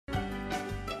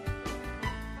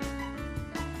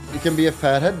You can be a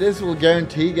fathead. This will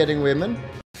guarantee getting women.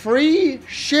 Free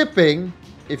shipping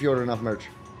if you order enough merch.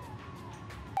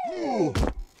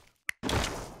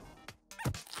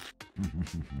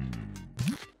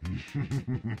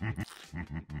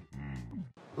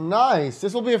 Nice.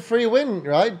 This will be a free win,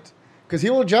 right? Because he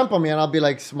will jump on me and I'll be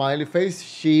like, smiley face,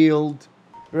 shield.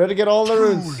 Ready to get all the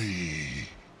runes.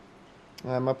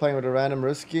 Am I playing with a random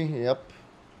Ruski? Yep.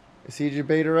 Is CG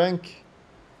beta rank?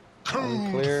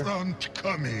 Clear. Front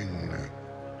coming.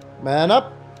 Man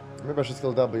up. Maybe I should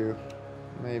skill W.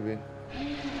 Maybe.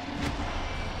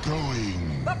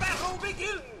 Going. The battle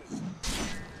begins.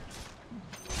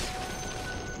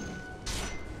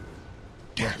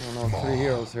 Death Oh no, 3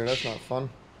 heroes here. That's not fun.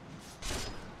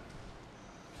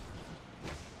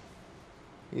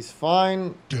 He's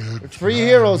fine. Dead 3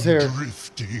 heroes here.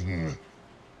 Drifting.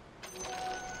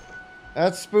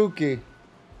 That's spooky.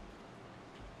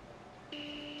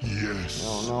 Yes.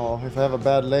 Oh no, if I have a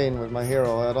bad lane with my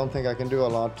hero, I don't think I can do a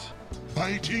lot.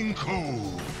 Biting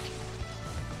cold.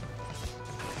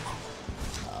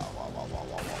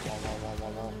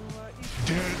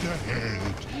 Dead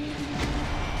ahead.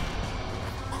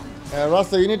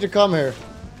 Rasta, you need to come here.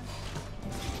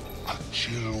 A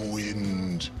chill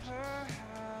wind.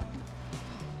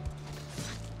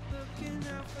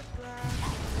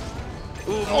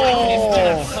 Ooh,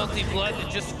 instead of salty blood that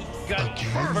just got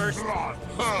first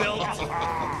spilled.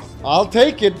 I'll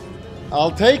take it.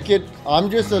 I'll take it. I'm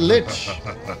just a lich. I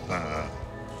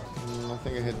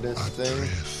think I hit this thing.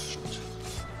 Drift.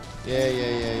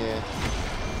 Yeah.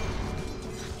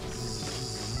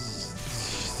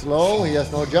 Slow. He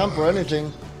has no jump or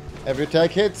anything. Every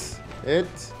attack hits. It.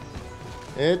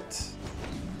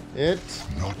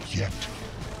 Not yet.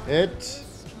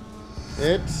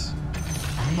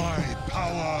 My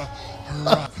power.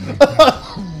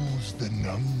 Who's the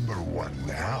 #1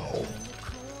 now?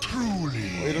 Truly.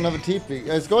 We don't have a TP.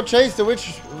 Let's go chase the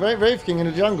witch Wraith King in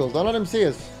the jungle. Don't let him see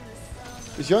us.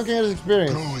 This young king has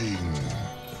experience. Going.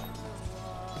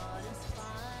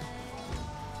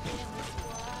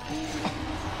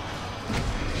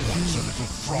 What's a little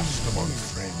frost among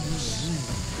friends?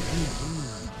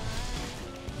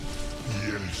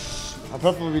 Yes. I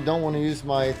probably don't want to use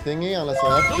my thingy unless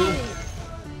I have to.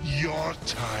 Your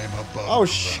time above. Oh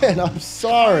shit, I'm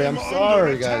sorry. I'm I'm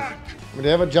sorry, under guys. attack. I mean, they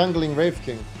have a jungling Wraith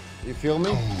King. You feel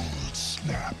me? Cold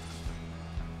snap.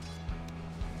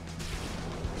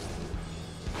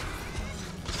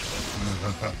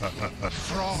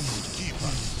 Frost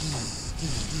keeper.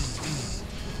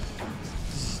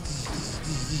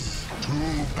 To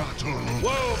battle.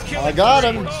 Whoa, kill I got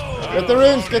him. Get the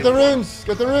runes. Get the runes.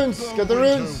 Get the runes. Get the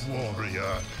runes.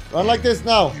 Warrior. Run like this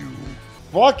now.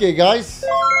 Fuck it, guys.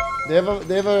 They have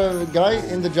a guy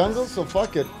in the jungle, so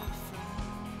fuck it.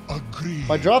 Agree.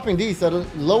 By dropping these, that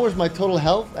lowers my total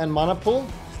health and mana pool,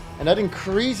 and that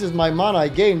increases my mana I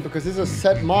gain because this is a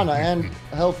set mana and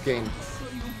health gain.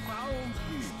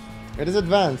 It is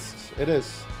advanced. It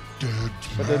is. Dead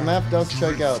But the map does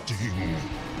check out. drifting.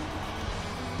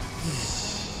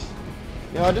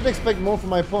 You know, I did expect more from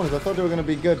my opponents. I thought they were gonna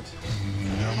be good.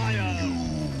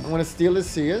 I'm gonna steal his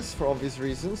CS for obvious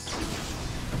reasons.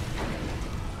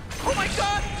 Oh my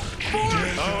god! 4 in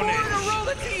a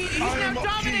row. He's now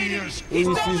dominating. He's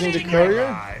Who's using the dominating.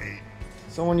 courier?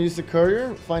 Someone used the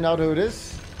courier. Find out who it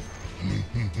is.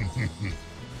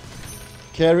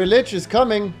 Carry Lich is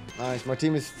coming. Nice. My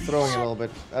team is throwing a little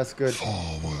bit. That's good.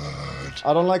 Forward.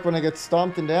 I don't like when I get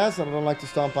stomped in the ass, and I don't like to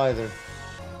stomp either.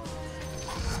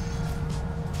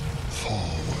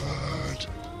 Forward.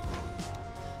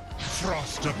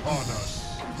 Frost upon us.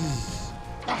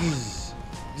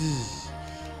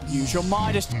 Use your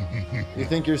Midas. You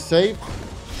think you're safe?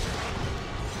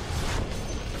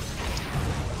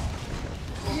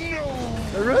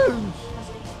 The runes!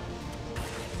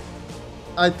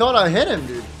 I thought I hit him,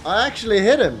 dude. I actually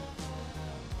hit him.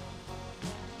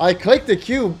 I clicked the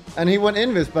cube and he went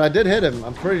invis, but I did hit him.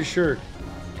 I'm pretty sure.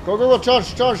 Go, go, go.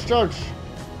 Charge, charge, charge.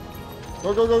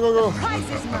 Go, go, go, go, go.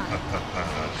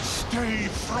 Stay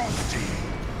frosty.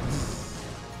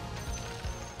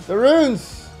 The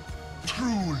runes!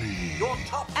 Truly. Your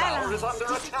top tower is under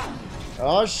attack.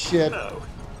 Oh, shit. No.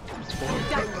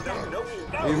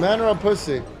 You man or a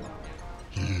pussy?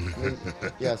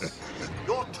 Yes.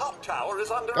 Your top tower is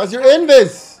under Guys, attack. you're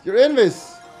invis! You're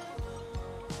invis!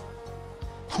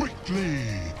 Quickly.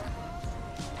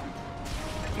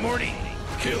 Morty,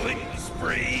 killing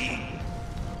spree.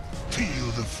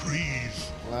 Feel the freeze.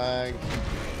 Lag.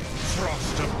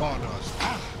 Frost upon us.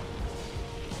 Ah.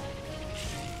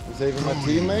 I'm saving my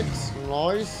teammates.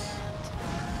 Nice.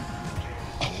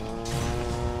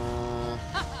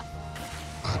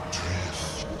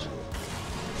 Adrift.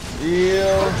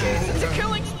 Heal. It's a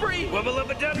killing spree. Wubba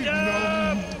lubba dub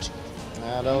dub.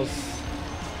 Nah, that was...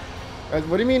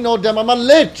 What do you mean no damage? I'm a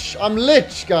lich! I'm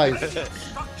lich, guys!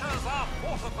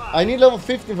 I need level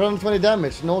 15 for 120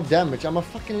 damage. No damage. I'm a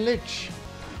fucking lich.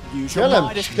 Kill him!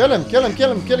 Kill him! Kill him!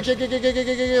 Kill him! Kill him! Kill! Kill! Kill! Kill! Kill!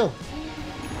 Kill! Kill!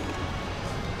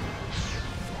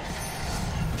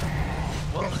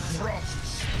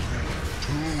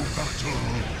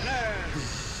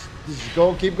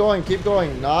 Go! Keep going! Keep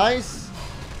going! Nice!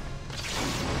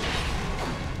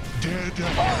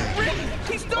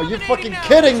 Are you fucking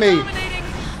kidding me?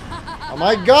 Oh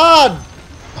my god!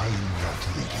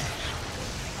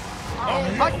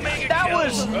 That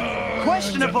was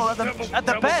questionable at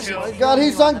the best. Oh my god,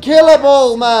 he's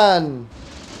unkillable, man!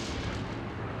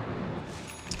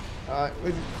 Alright,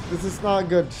 this is not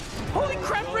good. Holy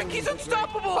crap, Rick, he's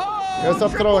unstoppable. Gotta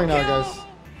stop throwing now, guys.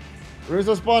 Runes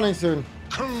are spawning soon.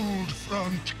 Cold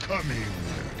front coming.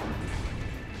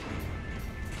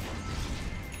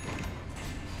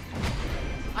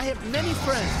 I have many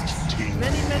friends.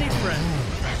 Many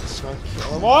friends.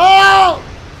 Whoa!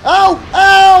 Ow!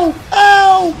 Ow!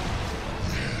 Ow!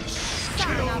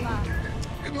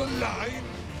 In the line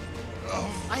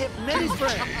of... I have many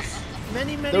friends.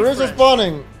 Many The runes are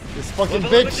spawning. This fucking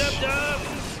bitch.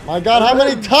 My god, how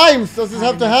many times does this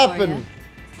have to happen?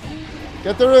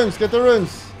 Get the runes, get the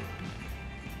runes.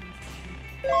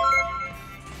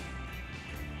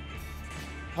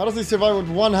 How does he survive with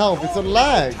 1 health? It's a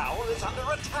lag. Tower is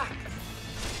under attack.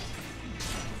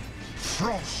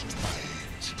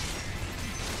 Frostbite.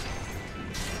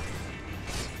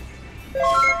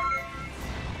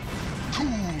 Cool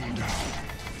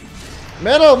down.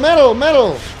 Metal, metal,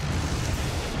 metal.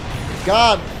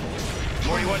 God.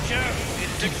 Boy, watch out.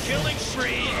 It's a killing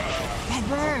spree.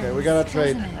 Okay, we gotta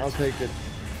trade. I'll take it.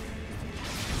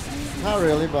 Not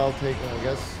really, but I'll take it, I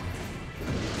guess.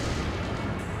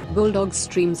 Bulldog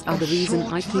streams are the reason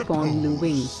I keep on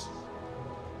losing.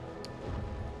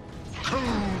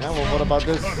 Yeah, well, what about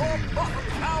this? Bottom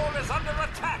tower is under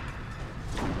attack.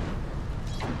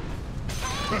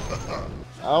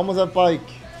 I almost have bike.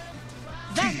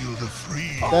 Feel the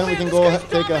freeze. Then we can go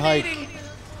take a hike.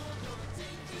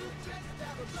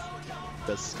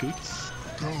 The scoots.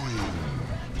 Going.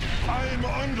 I'm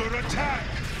under attack.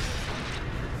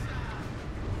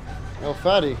 Oh,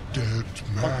 fatty. Dead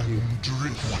man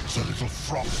drifts a little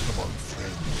frost among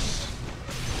friends.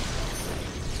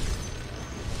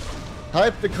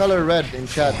 Type the color red in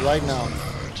chat right now.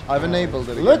 I've enabled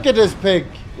it again. Look at this pig.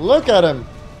 Look at him.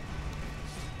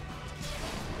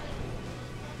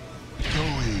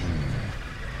 Going.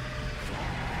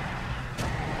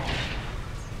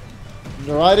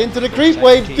 Right into the creep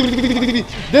wave.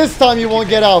 This time you won't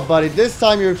get out, buddy. This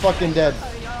time you're fucking dead.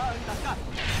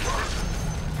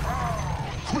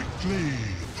 Quickly.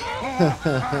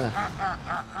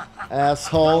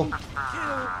 Asshole.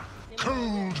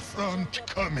 Cold front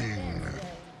coming.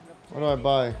 What do I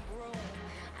buy?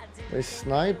 They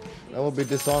snipe? That would be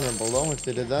dishonorable though if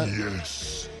they did that.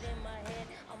 Yes.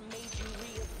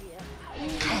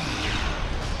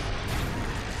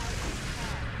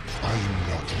 I'm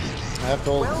not ready. I have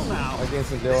to hold against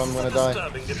the deal, I'm gonna die.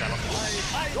 Disturbing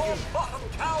development. Your bottom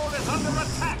tower is under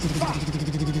attack.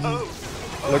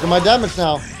 Look at my damage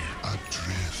now.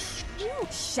 Adrift.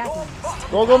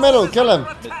 Go, go middle, kill him.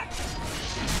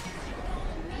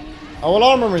 I will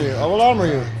armor you, I will armor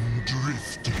you.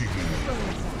 Drifting.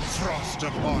 Frost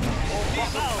upon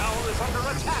us. Tower is under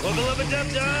attack. Wubba lubba dub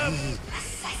dub.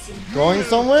 Going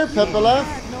somewhere, Pepeg?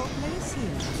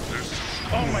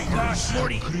 Oh my gosh,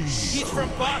 Morty. He's from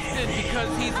Boston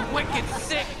because he's wicked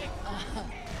sick.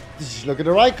 Look at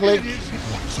the right click.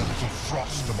 What's a little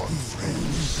frost among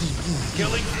friends?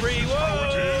 Killing spree.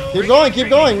 Whoa. Keep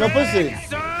going, no pussy.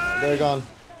 They're gone.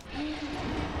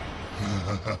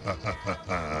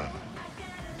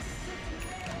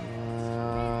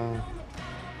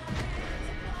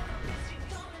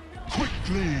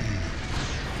 Quickly.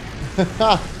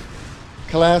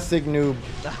 Classic noob.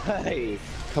 Nice.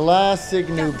 Classic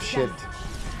noob shit.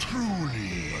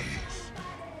 Truly.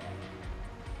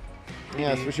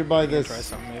 Yes, we should buy this. Try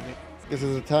something maybe. This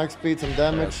is attack speed, some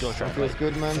damage. go try That feels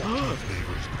good, man.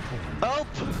 Help!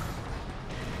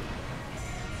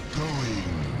 Going.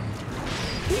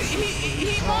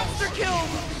 He monster killed.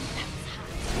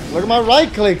 Look at my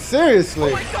right click,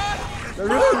 seriously. Oh my god. Four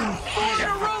in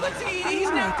a row. He's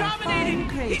now dominating.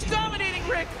 He's dominating,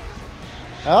 Rick.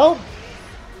 Help?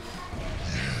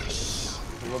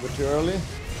 A little bit too early. I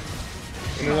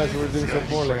didn't realize we were doing so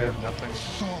poorly here.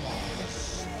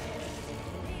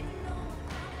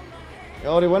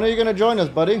 Yodi, when are you gonna join us,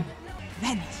 buddy?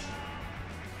 Venice.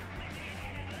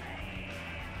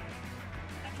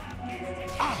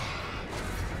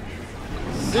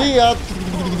 See ya.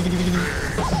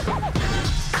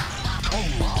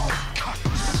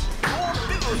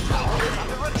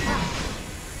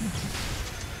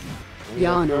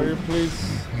 Yano. Barrier, please.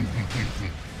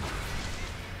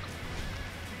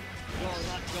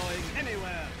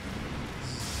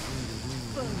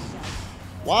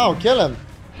 Wow, kill him.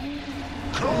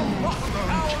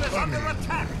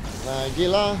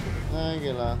 Nagila.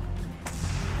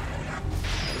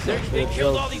 They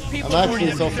killed all these people. I'm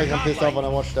actually before so they fucking pissed off when I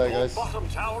watch that, guys. Bottom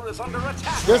tower is under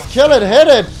attack. Just kill it, hit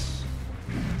it!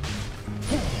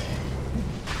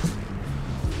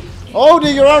 Oh,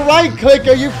 dude, you're on right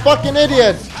clicker, you fucking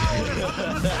idiot!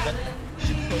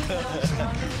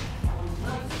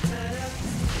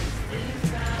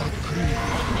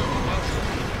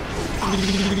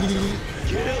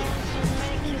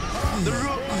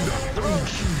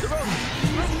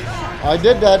 I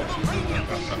did that.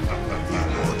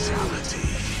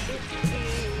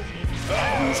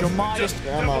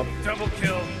 Damn out. Double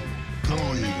kill.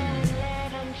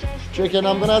 Chicken,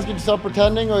 I'm gonna ask you to stop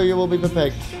pretending or you will be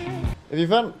Pepeg. If you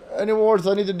find any wards,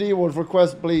 I need a D ward for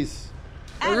quest, please.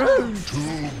 To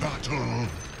battle.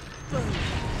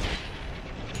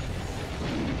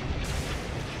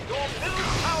 Your middle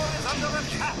tower is under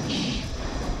attack.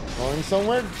 Going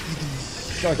somewhere?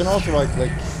 I can also right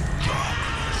click.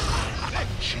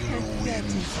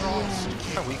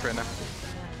 I'm weak right now.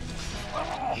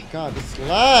 God, this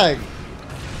lag!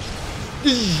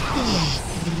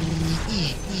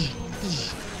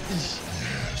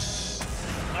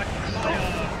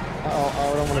 Uh-oh, I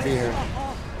don't want to be here.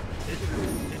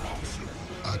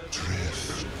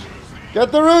 Adrift.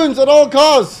 Get the runes at all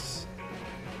costs!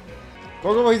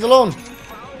 Go, he's alone.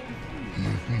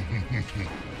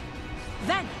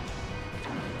 Then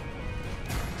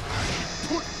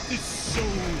Put this soul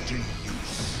to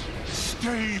use.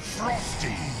 Stay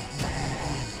frosty.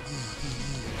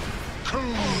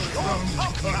 Cold from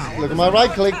coming. Look at my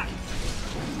right click.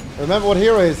 Remember what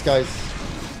hero is, guys.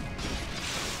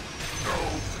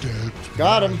 Dead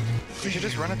Got him. We should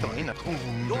just run at the Elena.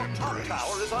 Your top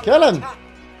tower is under Kill him. attack.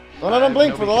 Don't let him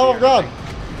blink, for the love of God.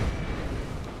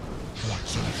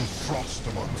 What's a little frost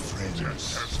among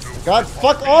friends? God,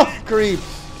 fuck off, creep.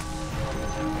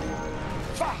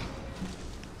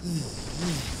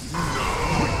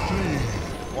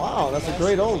 Wow, that's a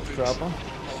great ult, Trapper.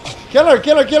 Kill her,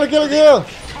 kill her, kill her, kill her, kill her.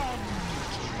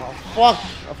 Oh, fuck.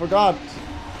 I forgot.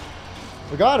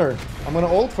 Forgot her. I'm gonna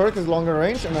ult Verrk because longer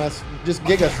range, and then just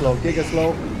giga slow.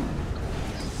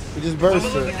 We just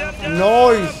burst her.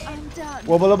 Noise. I'm done.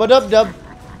 Wobble a dub dub.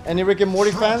 Any Rick and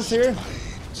Morty fans here?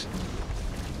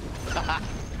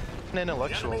 An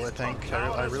intellectual, I think.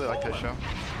 I really like that show.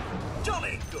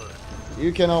 Jolly good.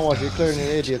 You cannot watch. You're clearly an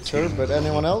idiot, sir. But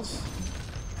anyone else?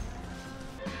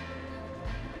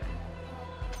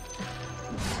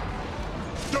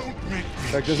 Don't make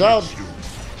me Check this out. you.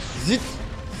 Zit.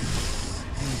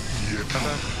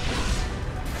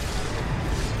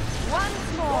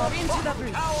 Once more into the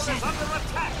breach. Tower is under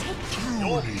attack.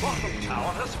 Your bottom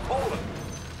tower has fallen.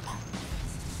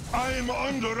 I'm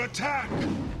under attack.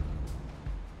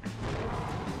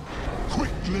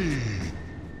 Quickly.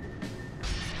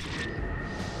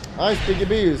 Nice, Piggy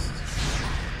Beast.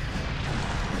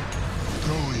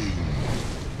 Going.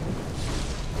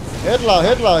 Hitler.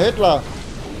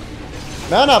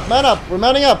 Man up. We're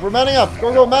manning up.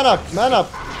 Go, man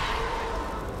up.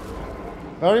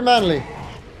 Very manly.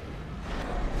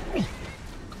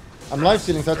 I'm life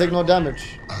stealing, so I take no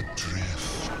damage.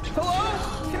 Adrift.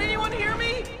 Hello? Can anyone hear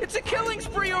me? It's a killing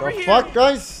spree over The here. fuck,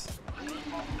 guys?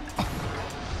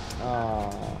 Ah.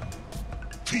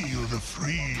 Feel the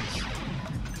freeze.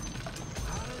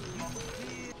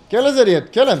 Kill this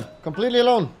idiot. Kill him. Completely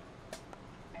alone.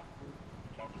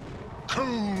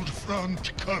 Cold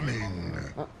front coming.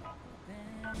 Melt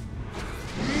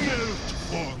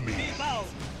for me.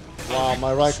 Wow,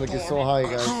 my right click is so high,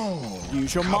 guys.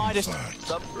 Use your Midas.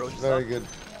 Very good.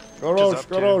 Go Roche.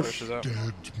 Dead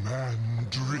man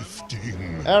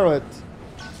drifting. Arrow it.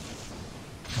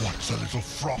 What's a little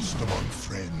frost among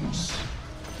friends?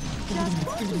 Just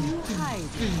what do you hide?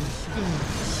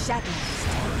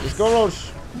 Shadows. Let's go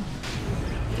Roche.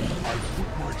 I put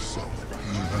myself.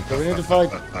 So we need to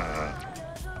fight.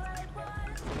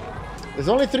 There's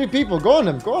only 3 people. Go on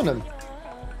him.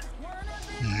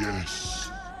 Yes.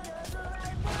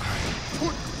 I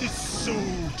put this soul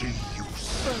to use.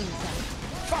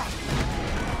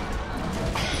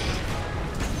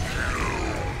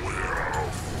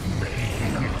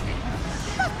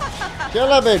 Kill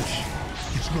that bitch.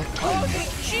 It's not time.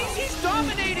 Jeez, he's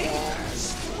dominating.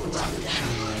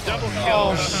 Double kill.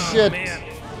 Oh shit. Man.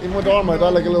 Even with armor, I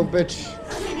died like a little bitch.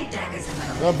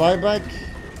 Got buyback.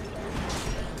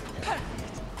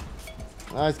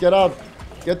 Nice, get out.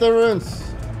 Get the runes.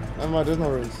 Never mind, there's no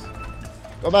runes.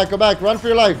 Go back, go back. Run for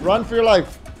your life. Run for your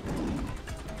life.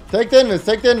 Take the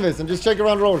invis, and just check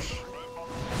around Roche.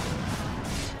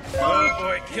 Oh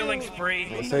boy, killing spree.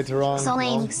 Let's say Tehran.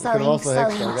 Soling.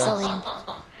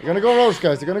 You're gonna go Roche,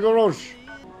 guys. You're gonna go Roche.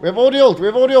 We have OD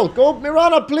ult. Go,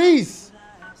 Mirana, please.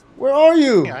 Where are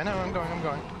you? Yeah, I know. I'm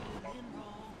going.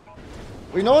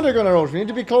 We know they're gonna Roche. We need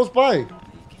to be close by. It's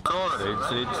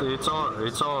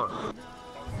on.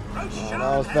 Oh,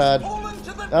 that was bad.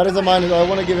 That is a minus. I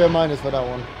want to give you a minus for that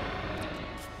one.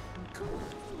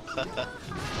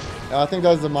 Yeah, I think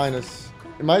that's a minus.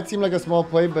 It might seem like a small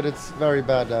play, but it's very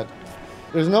bad, Dad.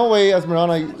 There's no way,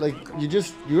 Esmeralda, like,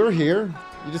 you're here.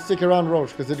 You just stick around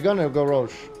Roche, because they're gonna go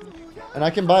Roche. And I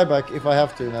can buy back if I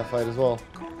have to in that fight as well.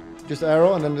 Just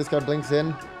arrow, and then this guy blinks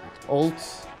in.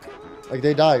 Ults. Like,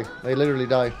 they die. They literally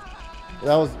die.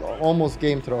 That was almost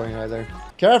game throwing right there.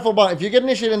 Careful, but if you get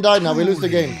initiated and died now, we lose the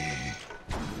game.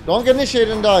 Don't get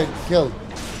initiated and died. Killed.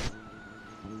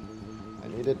 I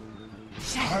need it.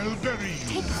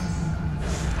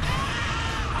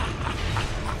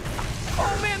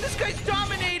 Oh man, this guy's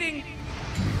dominating.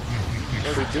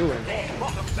 What are we doing?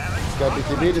 This guy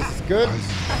BTB, this is good.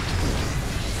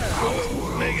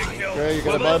 Okay, you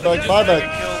gotta buy back.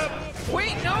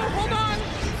 Wait, no, hold on.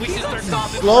 We should start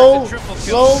stopping Slow.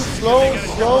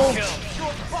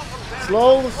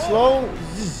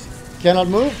 Cannot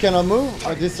move.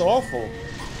 Oh, this is awful.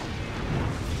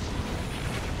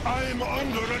 I'm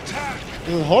under attack.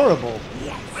 This is horrible.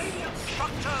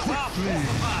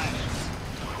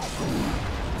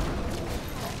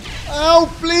 Oh,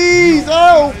 please!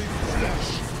 Oh!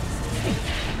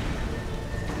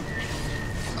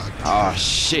 Ah,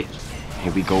 shit.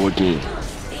 Here we go again.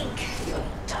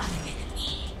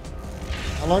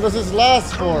 How long does this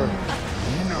last for?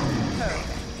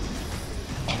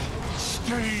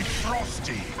 Stay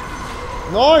frosty.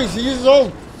 Nice, he uses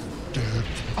ult.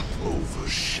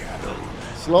 Overshadow.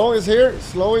 Slow is here. A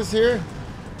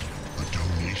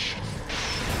donation.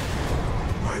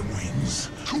 My wings.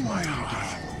 My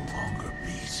heart no longer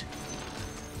beat.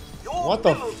 What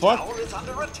the fuck? Is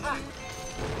under attack.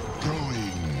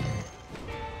 Going.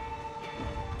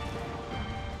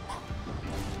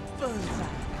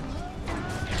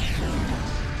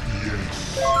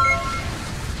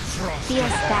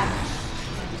 Fierce damage.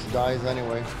 This dies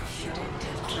anyway.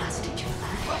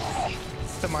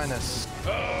 The minus.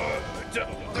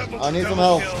 I need some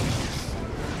help.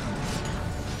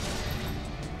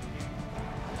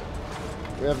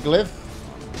 We have Glyph.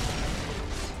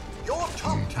 Your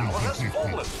top tower has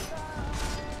fallen.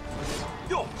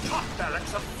 Your top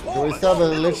barracks have So fallen. we still have a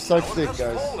Lich suck stick,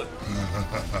 guys.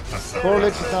 Poor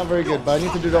Lich is not very good, but I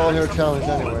need to do the all hero challenge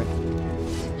anyway.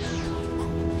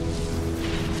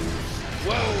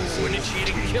 Whoa,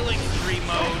 initiating killing spree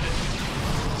mode.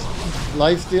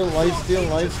 Lifesteal.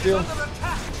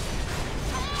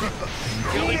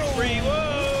 Killing spree,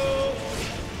 whoa!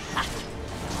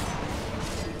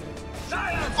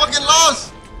 Fucking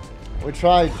lost! We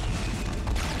tried.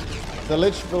 The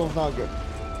Lich build is not good.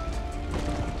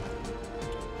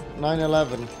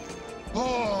 9/11.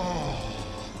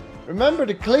 Remember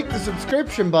to click the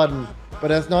subscription button, but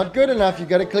that's not good enough. You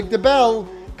gotta click the bell.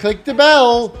 Click the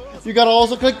bell. You gotta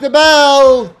also click the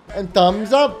bell and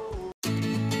thumbs up.